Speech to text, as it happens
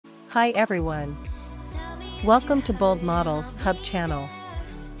Hi everyone. Welcome to Boldmodelshub channel.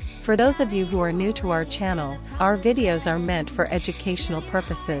 For those of you who are new to our channel, our videos are meant for educational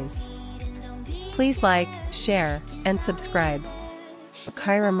purposes. Please like, share, and subscribe.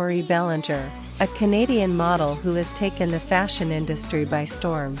 Kyra Belanger, a Canadian model who has taken the fashion industry by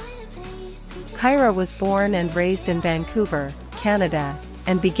storm. Kyra was born and raised in Vancouver, Canada,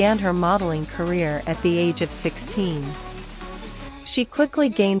 and began her modeling career at the age of 16. She quickly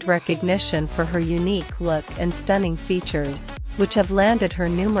gained recognition for her unique look and stunning features, which have landed her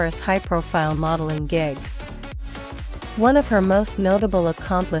numerous high-profile modeling gigs. One of her most notable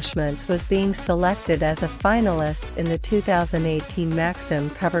accomplishments was being selected as a finalist in the 2018 Maxim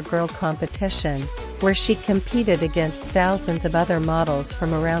CoverGirl competition, where she competed against thousands of other models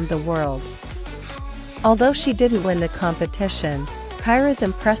from around the world. Although she didn't win the competition, Kyra's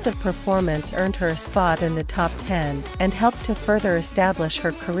impressive performance earned her a spot in the top 10 and helped to further establish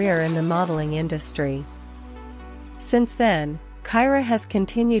her career in the modeling industry. Since then, Kyra has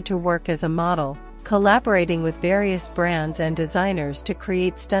continued to work as a model, collaborating with various brands and designers to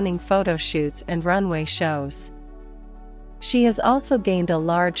create stunning photo shoots and runway shows. She has also gained a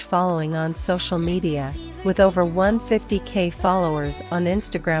large following on social media, with over 150,000 followers on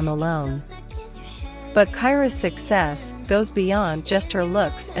Instagram alone. But Kyra's success goes beyond just her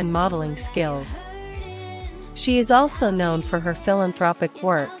looks and modeling skills. She is also known for her philanthropic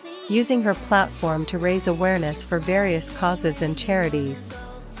work, using her platform to raise awareness for various causes and charities.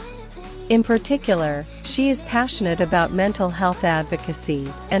 In particular, she is passionate about mental health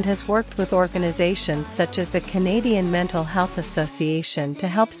advocacy and has worked with organizations such as the Canadian Mental Health Association to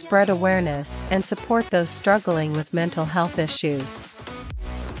help spread awareness and support those struggling with mental health issues.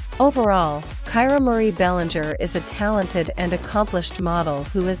 Overall, Kyra Belanger is a talented and accomplished model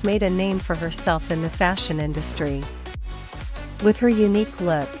who has made a name for herself in the fashion industry. With her unique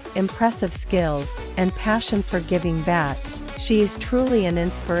look, impressive skills, and passion for giving back, she is truly an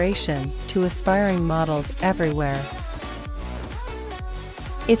inspiration to aspiring models everywhere.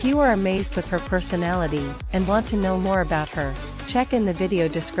 If you are amazed with her personality and want to know more about her, check in the video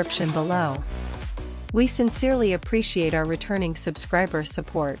description below. We sincerely appreciate our returning subscribers'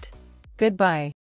 support. Goodbye.